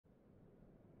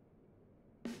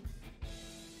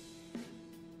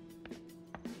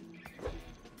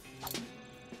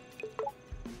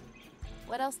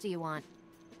What else do you want?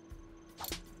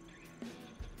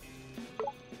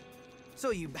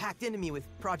 So you hacked into me with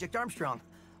Project Armstrong.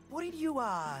 What did you,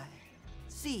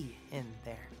 see in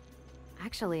there?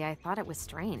 Actually, I thought it was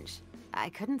strange. I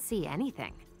couldn't see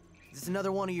anything. Is this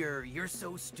another one of your "you're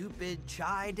so stupid"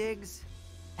 chai digs?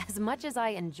 As much as I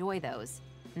enjoy those,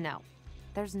 no.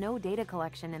 There's no data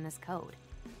collection in this code.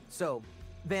 So,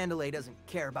 Vandelay doesn't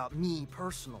care about me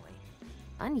personally.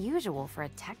 Unusual for a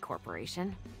tech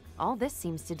corporation. All this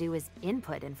seems to do is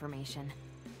input information.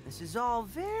 This is all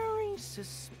very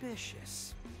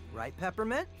suspicious. Right,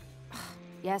 Peppermint?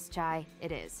 Yes, Chai,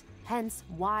 it is. Hence,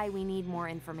 why we need more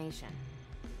information.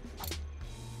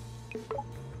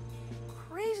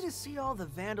 Crazy to see all the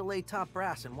Vandelay top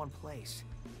brass in one place.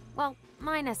 Well,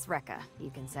 minus Rekka,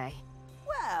 you can say.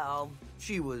 Well,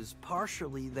 she was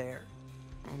partially there.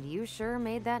 And you sure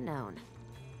made that known.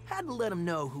 Had to let him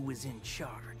know who was in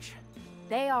charge.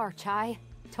 They are, Chai.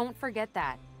 Don't forget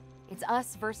that. It's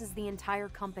us versus the entire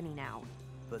company now.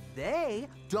 But they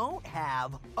don't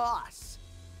have us.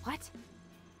 What?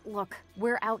 Look,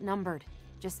 we're outnumbered.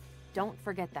 Just don't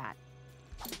forget that.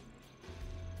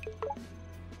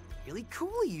 Really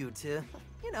cool of you to,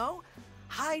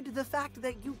 hide the fact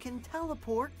that you can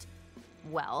teleport.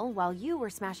 Well, while you were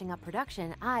smashing up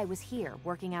production, I was here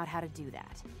working out how to do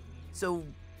that. So,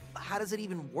 how does it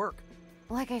even work?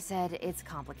 Like I said, it's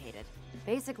complicated.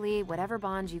 Basically, whatever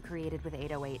bond you created with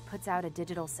 808 puts out a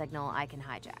digital signal I can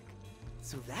hijack.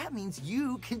 So that means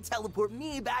you can teleport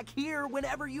me back here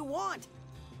whenever you want.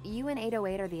 You and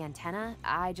 808 are the antenna,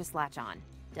 I just latch on.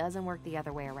 Doesn't work the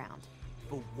other way around.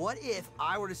 But what if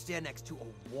I were to stand next to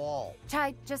a wall?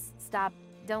 Chai, just stop.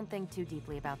 Don't think too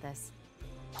deeply about this.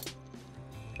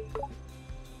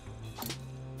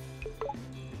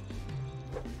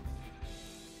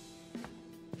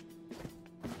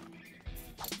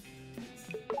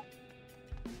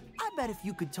 I bet if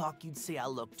you could talk, you'd say I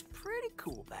looked pretty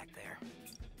cool back there.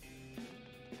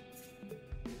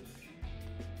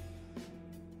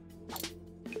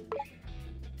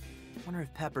 Wonder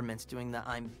if Peppermint's doing the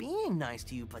 "I'm being nice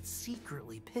to you but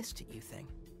secretly pissed at you" thing.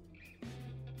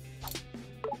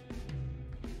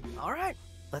 All right,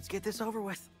 let's get this over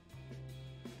with.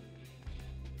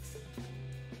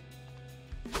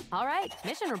 All right,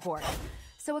 mission report.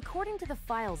 So according to the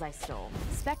files I stole,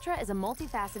 Spectra is a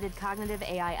multifaceted cognitive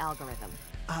AI algorithm.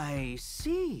 I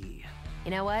see. You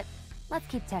know what? Let's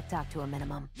keep tech talk to a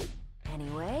minimum.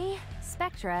 Anyway,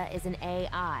 Spectra is an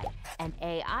AI, and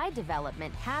AI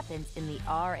development happens in the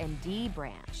R&D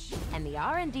branch. And the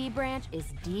R&D branch is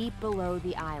deep below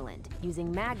the island,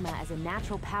 using magma as a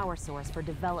natural power source for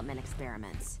development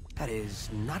experiments. That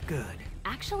is not good.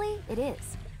 Actually, it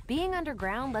is. Being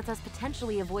underground lets us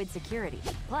potentially avoid security.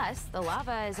 Plus, the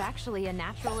lava is actually a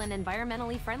natural and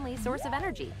environmentally friendly source of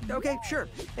energy. Okay, sure.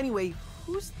 Anyway,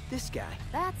 who's this guy?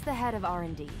 That's the head of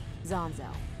R&D, Zonzo.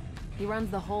 He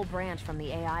runs the whole branch from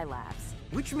the AI labs.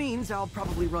 Which means I'll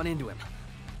probably run into him.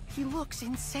 He looks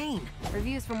insane.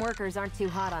 Reviews from workers aren't too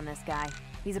hot on this guy.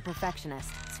 He's a perfectionist.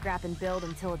 Scrap and build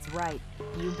until it's right.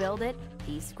 You build it,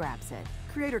 he scraps it.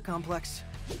 Creator complex.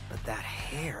 But that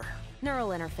hair. Neural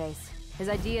interface. His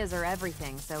ideas are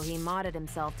everything, so he modded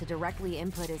himself to directly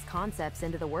input his concepts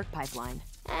into the work pipeline.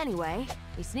 Anyway,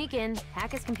 we sneak in,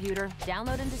 hack his computer,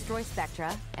 download and destroy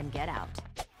Spectra, and get out.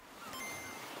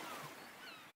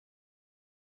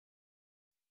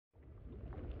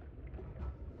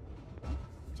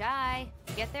 Chai,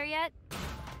 get there yet?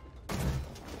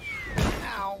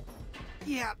 Ow.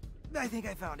 Yeah, I think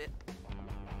I found it.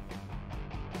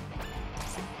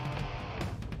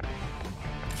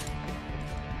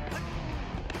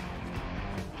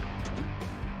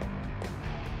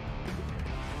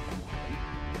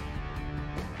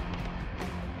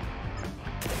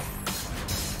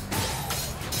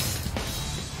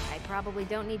 I probably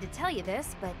don't need to tell you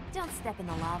this, but don't step in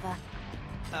the lava.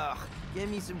 Ugh, give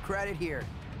me some credit here.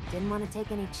 Didn't want to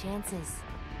take any chances.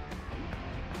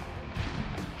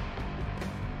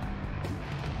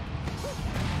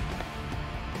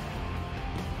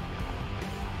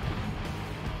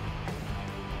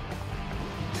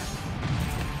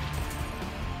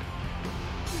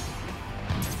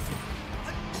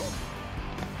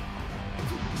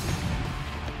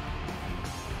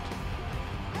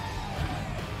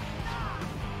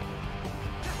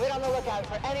 We're on the lookout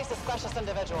for any suspicious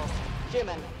individuals.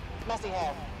 Human, messy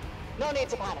hair. No need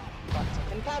to panic, but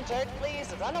if encountered,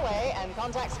 please run away and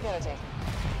contact security.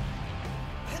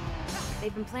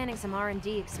 They've been planning some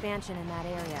R&D expansion in that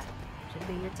area. Should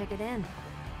be your ticket in.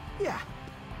 Yeah,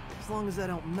 as long as I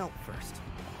don't melt first.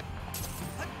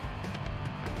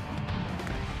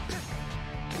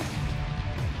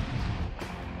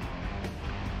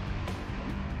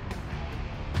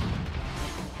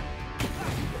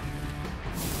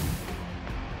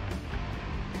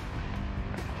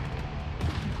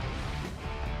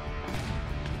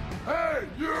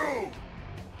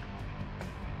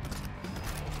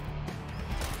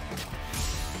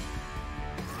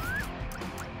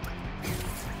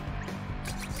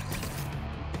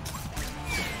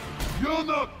 You'll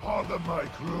not bother my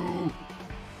crew.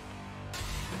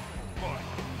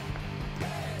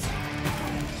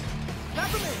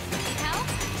 Peppermint! Need help?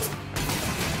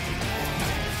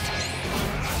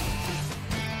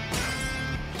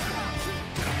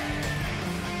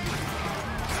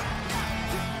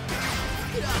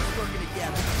 Look at us working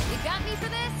together. You got me for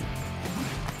this?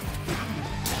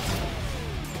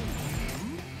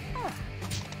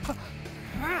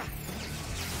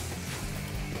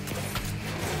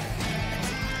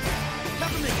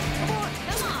 Peppermint, come on!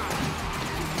 Come on!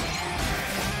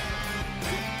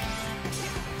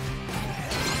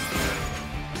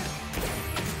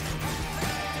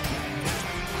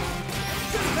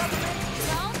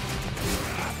 Don't?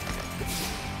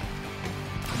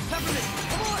 Peppermint,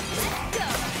 come on! Let's go!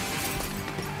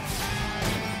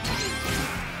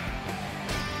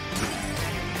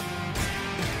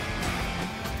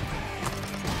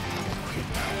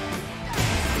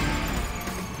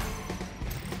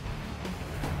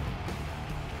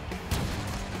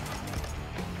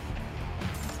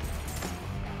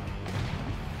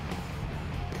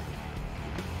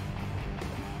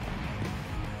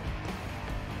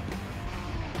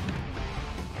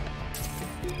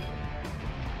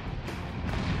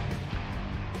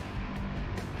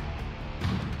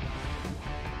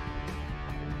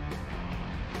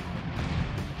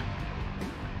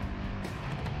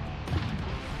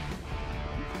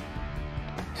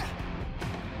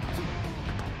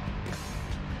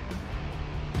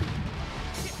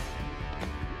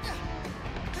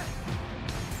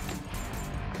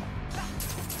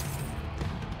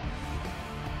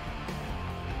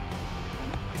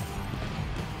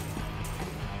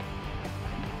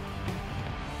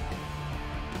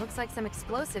 Looks like some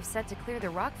explosives set to clear the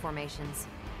rock formations.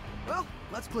 Well,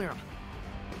 let's clear them.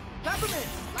 Peppermint!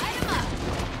 Light 'em up!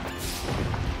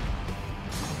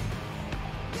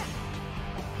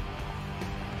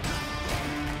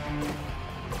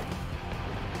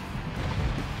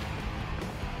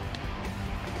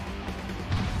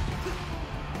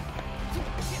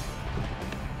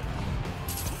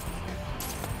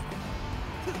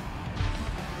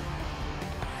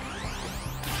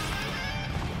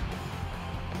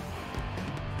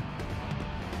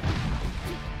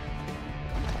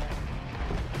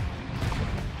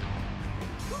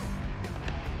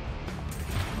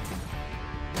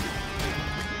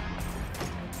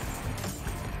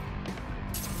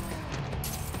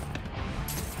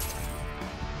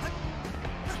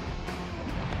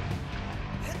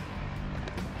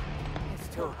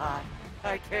 It's too hot.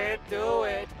 I can't do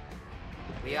it.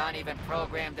 We aren't even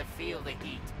programmed to feel the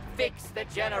heat. Fix the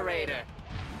generator.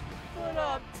 But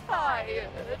I'm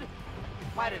tired.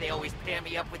 Why do they always pair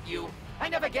me up with you? I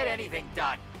never get anything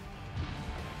done.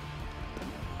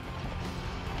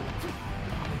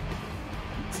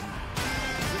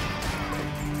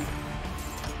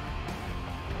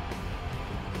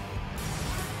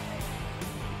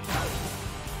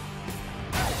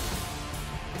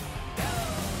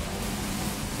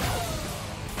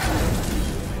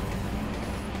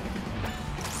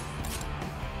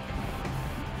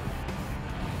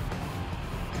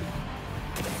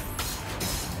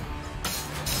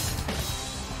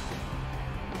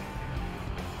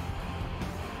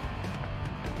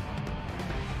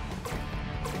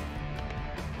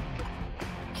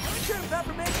 Sure,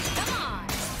 Peppermint! Come on!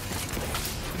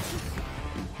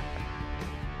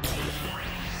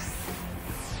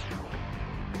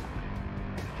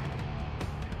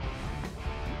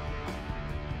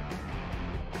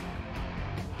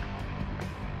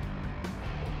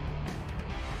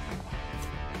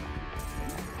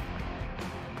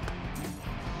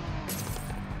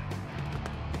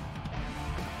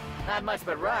 Not much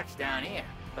but rocks down here.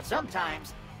 But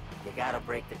sometimes, you gotta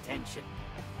break the tension.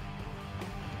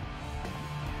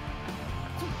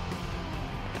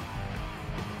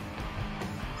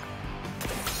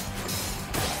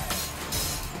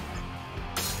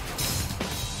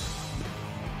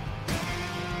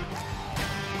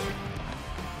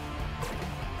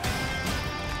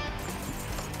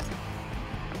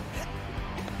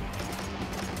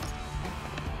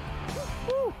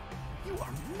 Whew. You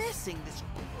are missing this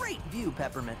great view,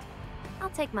 Peppermint. I'll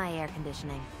take my air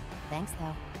conditioning. Thanks,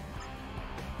 though.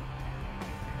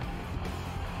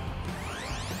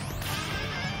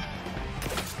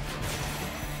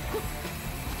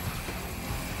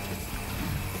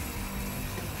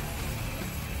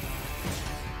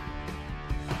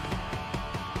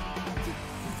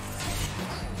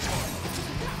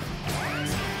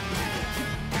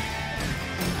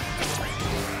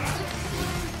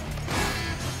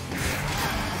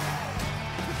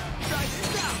 Try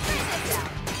this out! Check this out!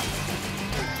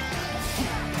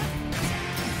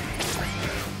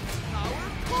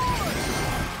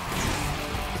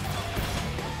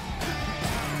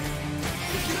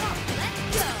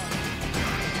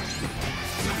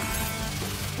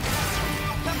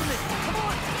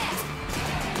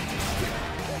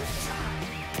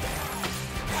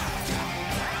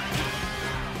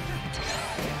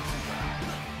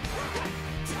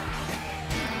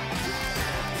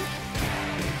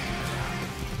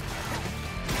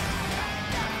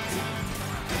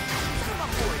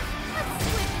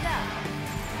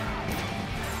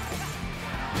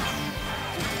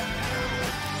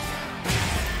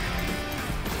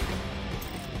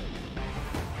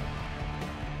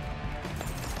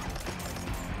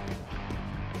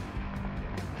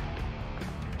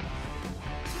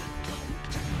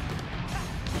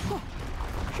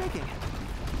 thinking?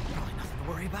 Probably nothing to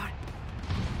worry about.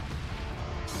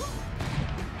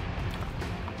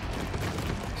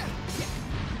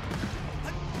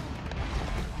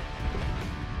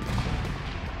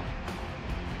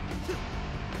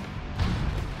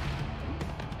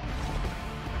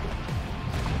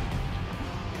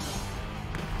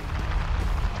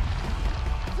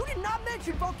 You did not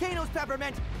mention volcanoes,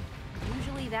 Peppermint!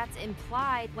 Usually that's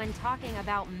implied when talking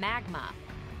about magma.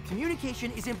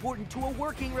 Communication is important to a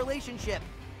working relationship.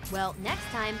 Well, next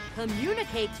time,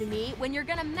 communicate to me when you're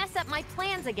gonna mess up my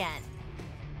plans again.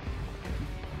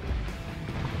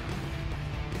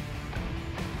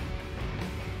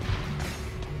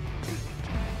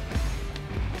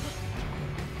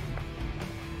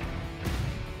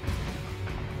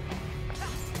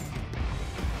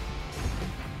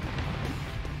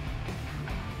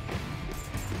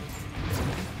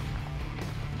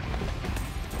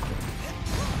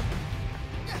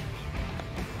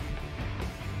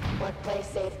 Workplace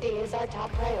safety is our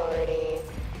top priority.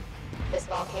 This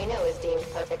volcano is deemed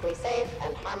perfectly safe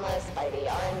and harmless by the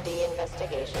R&D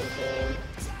investigation team.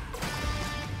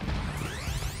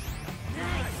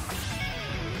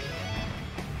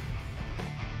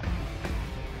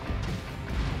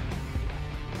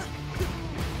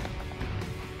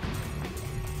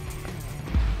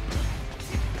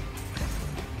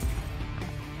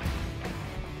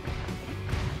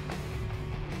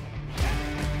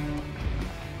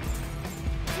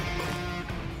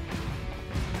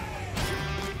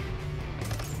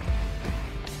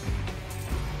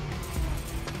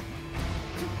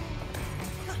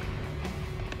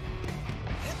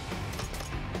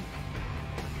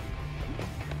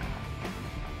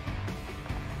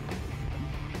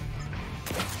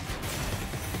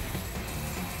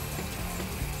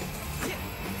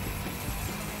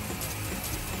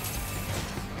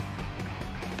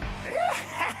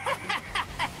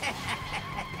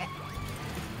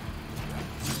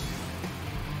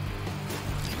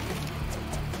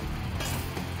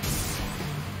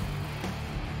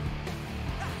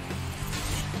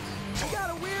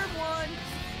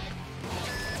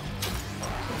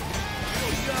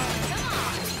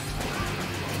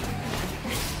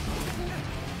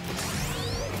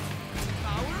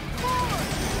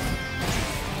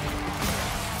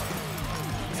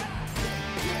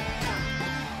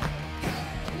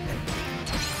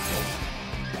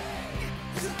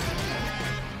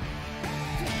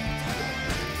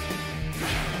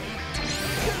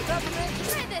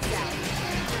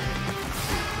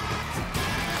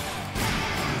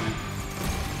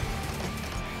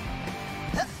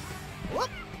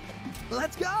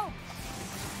 Let's go!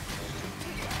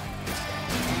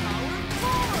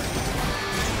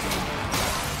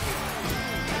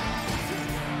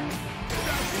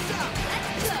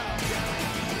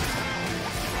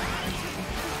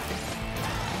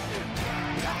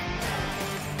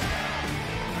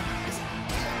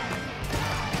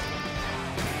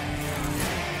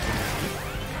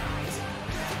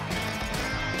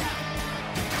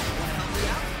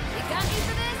 You got me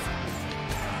for this?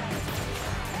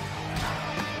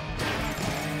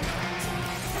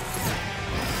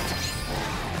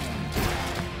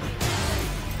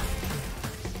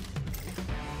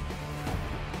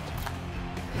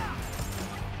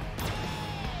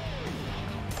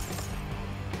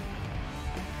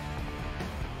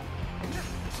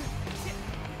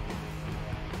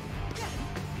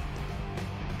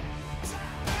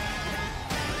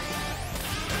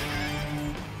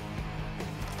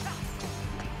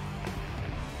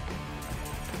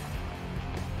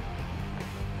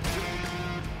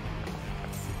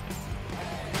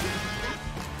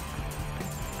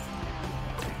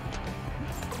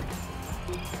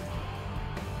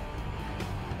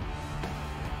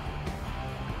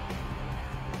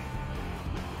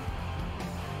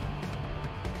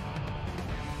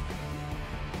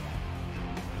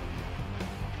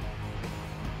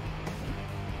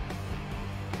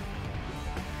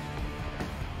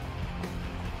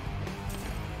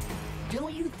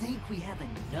 Don't you think we have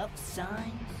enough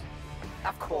signs?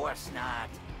 Of course not.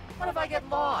 What if I get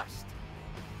lost?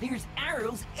 There's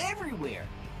arrows everywhere.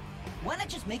 Why not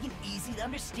just make an easy to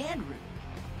understand route?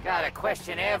 Gotta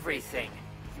question everything,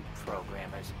 you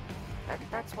programmers.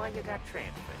 That's why you got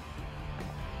transferred.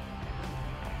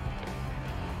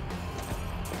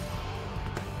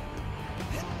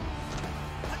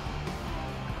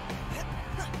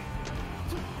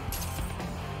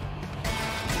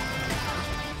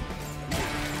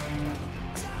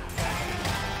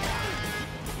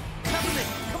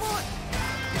 Come on!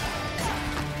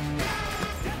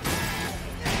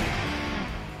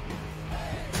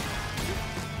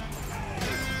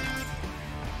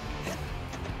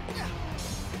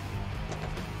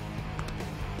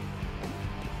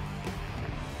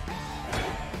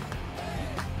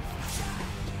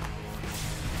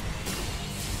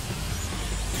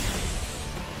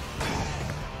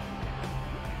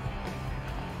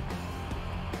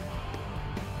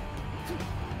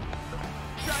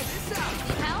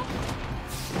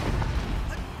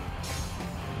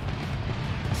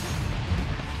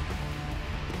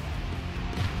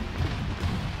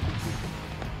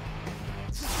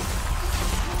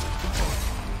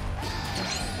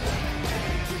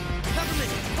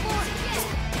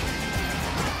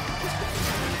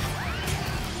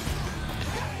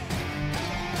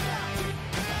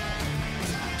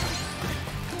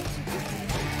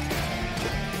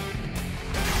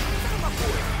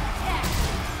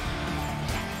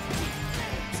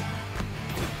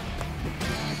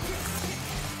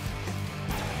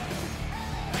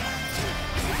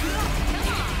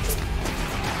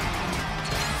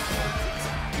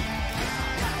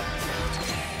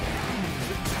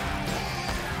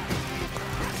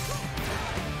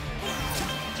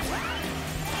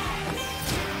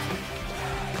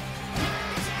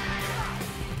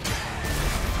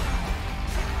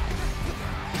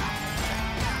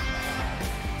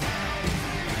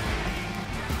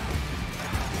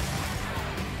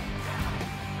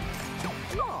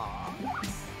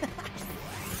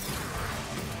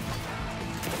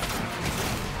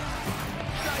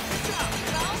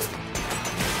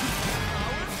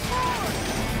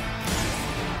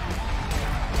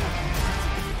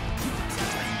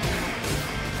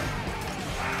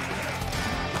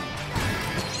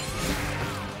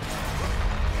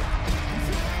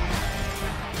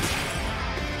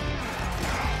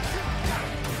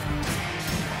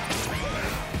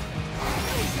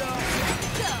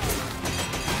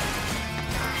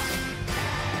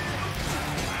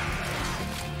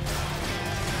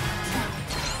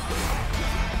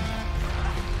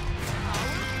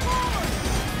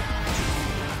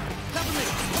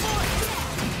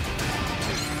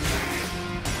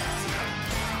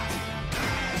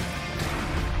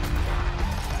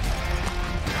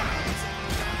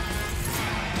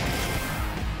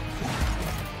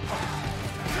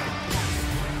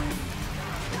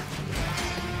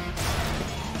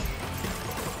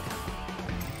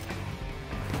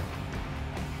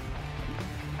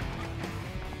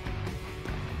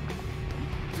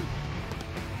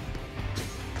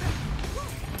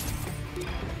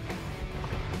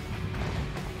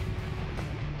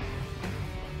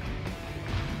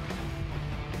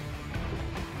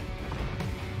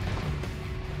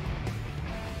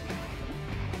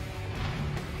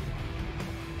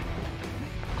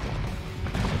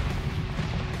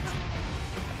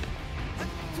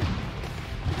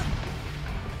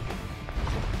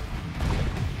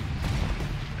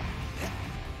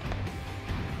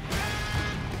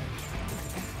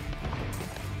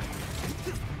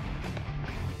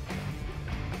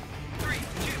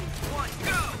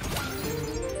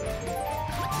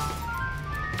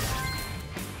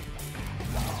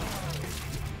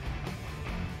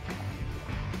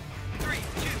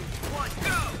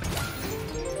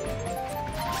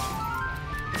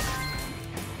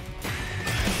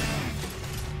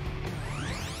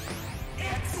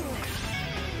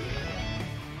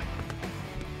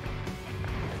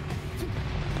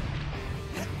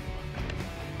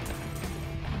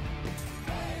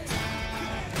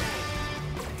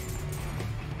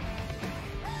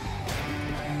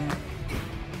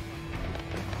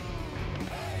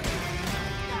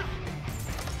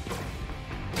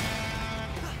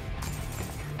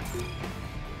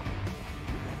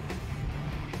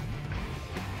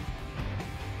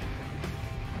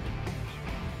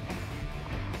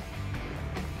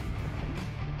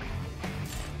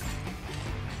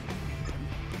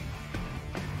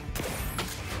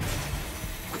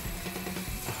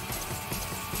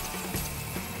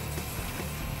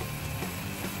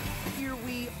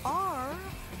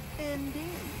 R&D.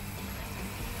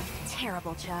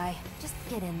 Terrible, Chai. Just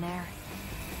get in there.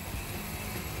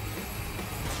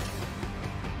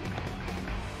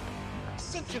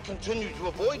 Since you continue to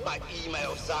avoid my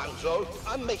email, Sandro,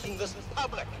 I'm making this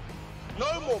public.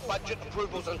 No more budget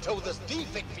approvals until this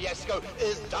defect fiasco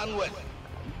is done with.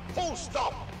 Full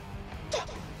stop.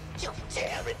 You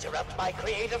dare interrupt my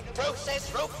creative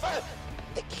process, Roper?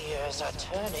 The gears are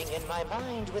turning in my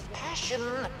mind with passion.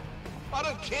 I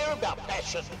don't care about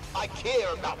passion. I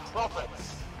care about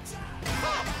profits.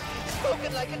 Ha!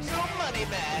 Spoken like a true money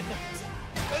man.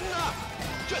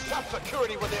 Enough! Just have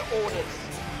security with their orders.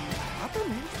 Upper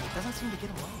management doesn't seem to get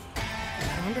along.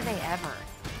 When do they ever?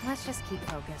 Let's just keep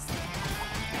focused.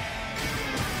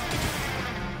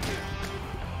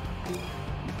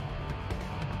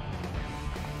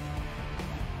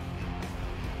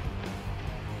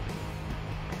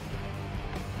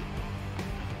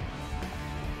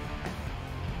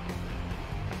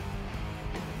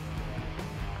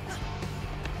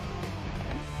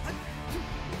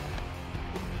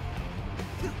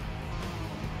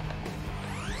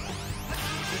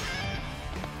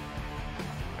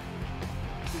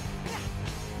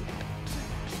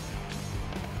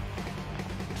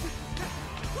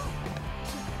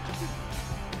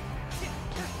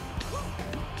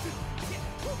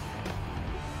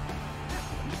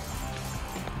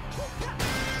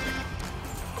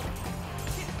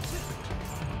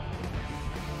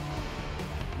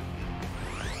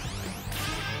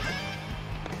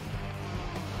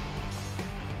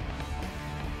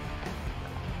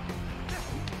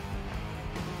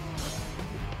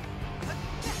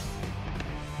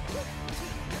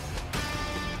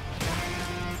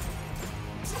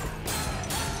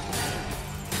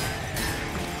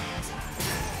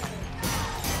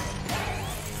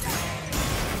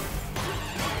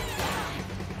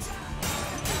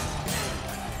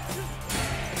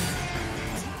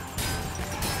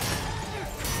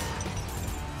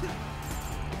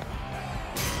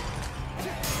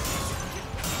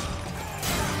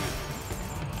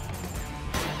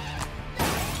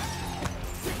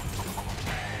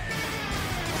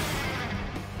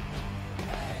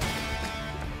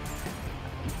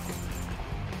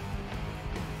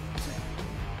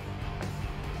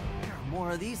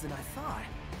 More of these than I thought.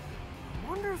 I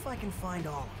wonder if I can find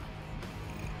all of them.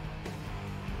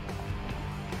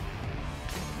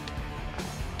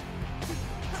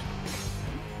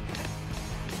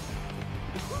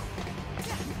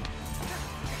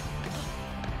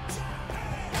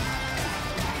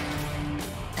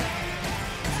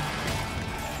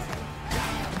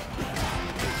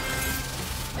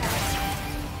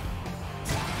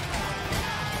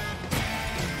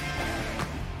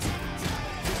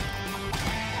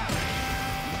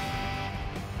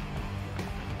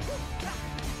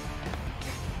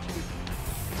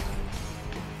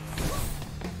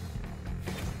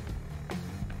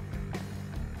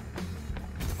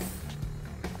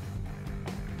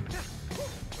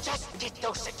 Just get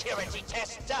those security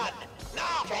tests done!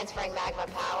 Now! Transferring magma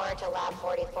power to Lab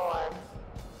 44.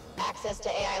 Access to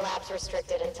AI labs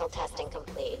restricted until testing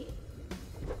complete.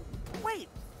 Wait!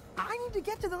 I need to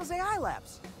get to those AI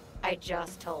labs! I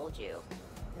just told you.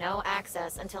 No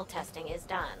access until testing is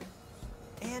done.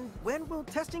 And when will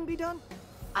testing be done?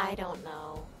 I don't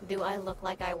know. Do I look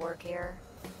like I work here?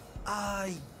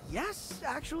 Yes,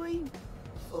 actually.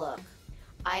 Look,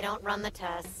 I don't run the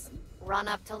tests. Run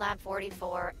up to Lab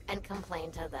 44 and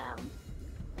complain to them.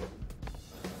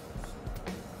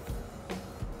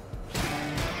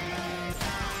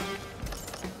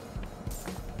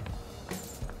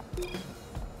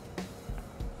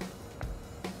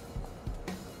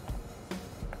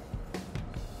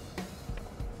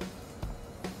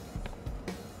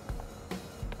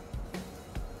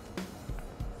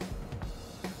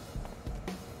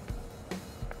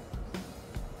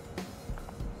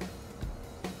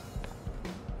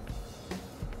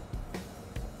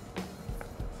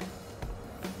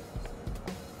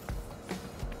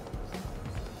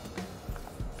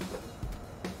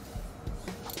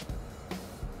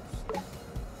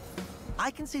 I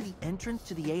can see the entrance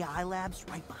to the AI labs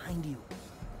right behind you.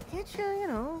 Can't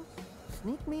you,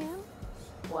 sneak me in?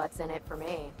 What's in it for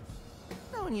me?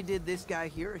 Knowing you did this guy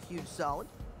here a huge solid.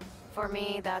 For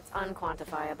me, that's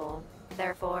unquantifiable.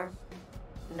 Therefore,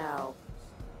 no.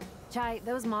 Chai,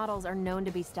 those models are known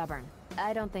to be stubborn.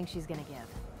 I don't think she's gonna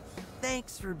give.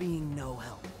 Thanks for being no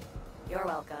help. You're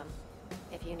welcome.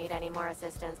 If you need any more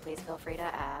assistance, please feel free to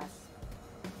ask.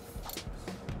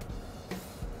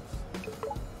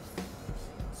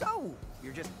 So,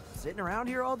 you're just sitting around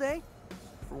here all day?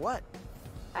 For what?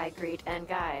 I greet and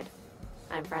guide.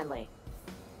 I'm friendly.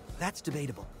 That's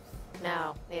debatable.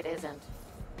 No, it isn't.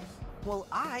 Well,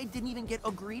 I didn't even get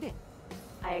a greeting.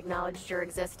 I acknowledged your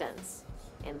existence.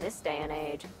 In this day and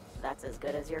age, that's as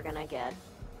good as you're gonna get.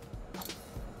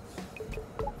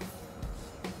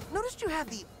 Noticed you have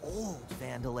the old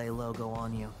Vandelay logo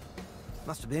on you.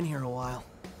 Must have been here a while.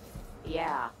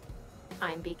 Yeah,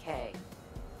 I'm BK.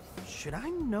 Should I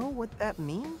know what that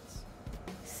means?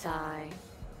 Sigh.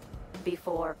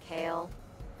 Before Kale.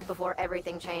 Before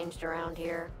everything changed around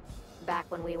here. Back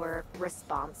when we were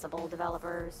responsible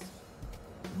developers.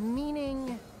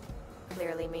 Meaning?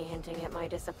 Clearly me hinting at my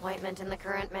disappointment in the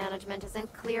current management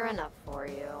isn't clear enough for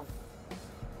you.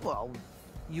 Well,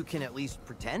 you can at least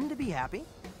pretend to be happy.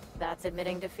 That's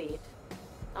admitting defeat.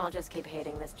 I'll just keep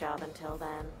hating this job until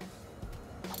then.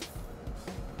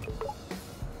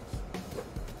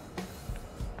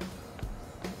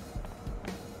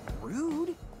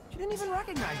 Rude. She didn't even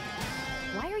recognize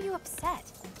me. Why are you upset?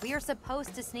 We are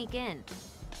supposed to sneak in.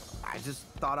 I just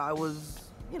thought I was,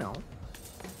 you know,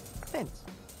 famous.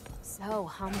 So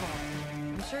humble.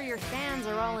 I'm sure your fans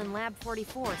are all in Lab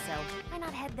 44, so why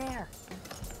not head there?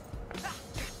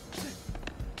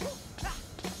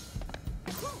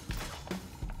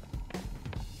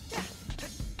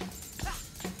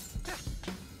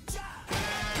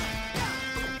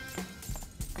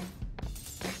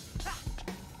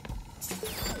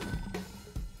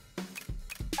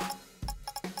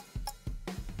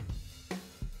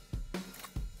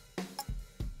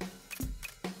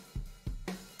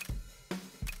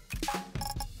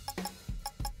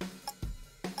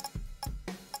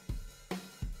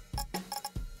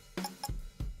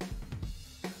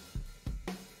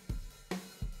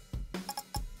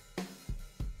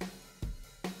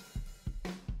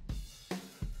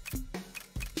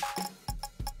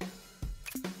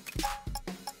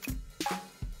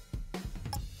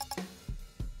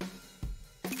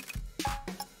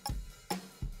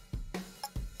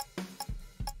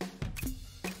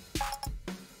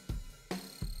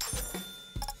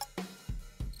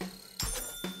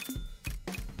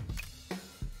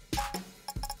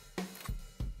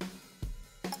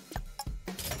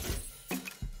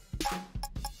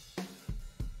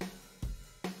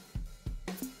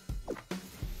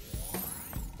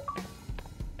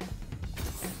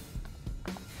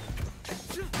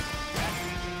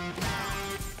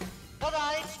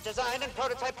 Design and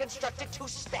prototype constructed to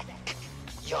spec.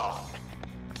 Yawn.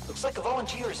 Looks like a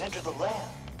volunteer has entered the lab.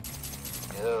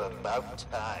 Oh, about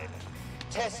time.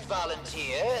 Test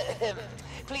volunteer,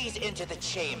 please enter the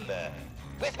chamber.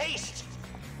 With haste!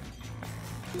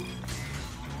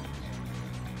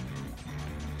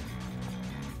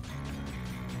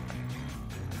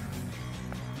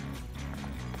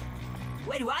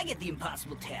 Why do I get the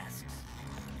impossible tasks?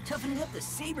 Toughening up the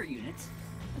Saber units?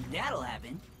 That'll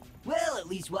happen. Well, at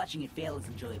least watching it fail is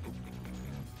enjoyable.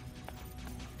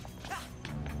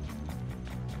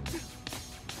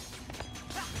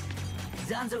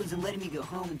 Zanzo isn't letting me go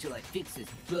home until I fix this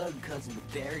bug causing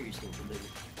the barriers to deliver.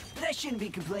 But I shouldn't be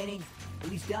complaining. At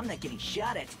least I'm not getting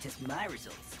shot at to test my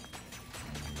results.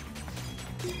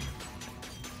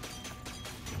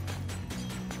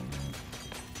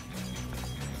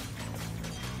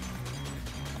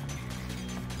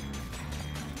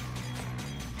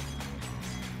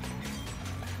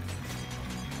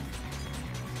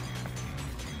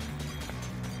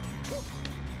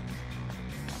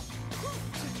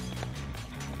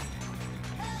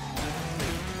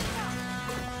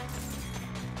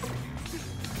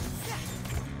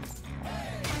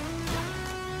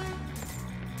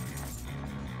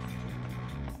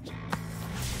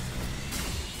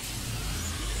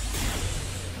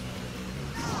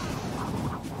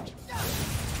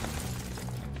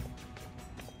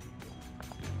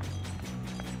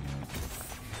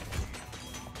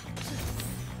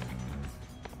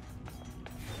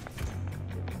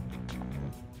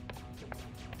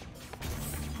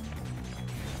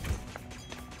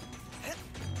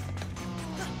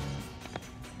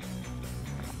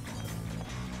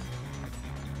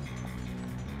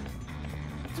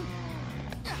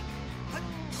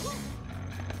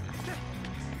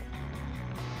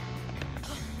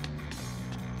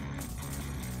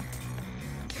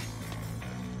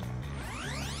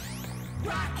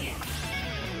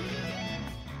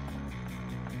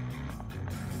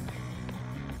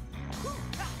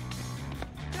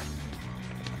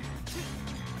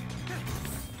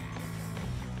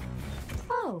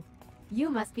 Oh, you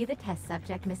must be the test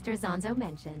subject Mr. Zanzo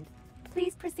mentioned.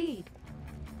 Please proceed.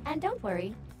 And don't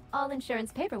worry, all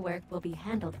insurance paperwork will be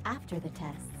handled after the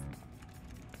tests.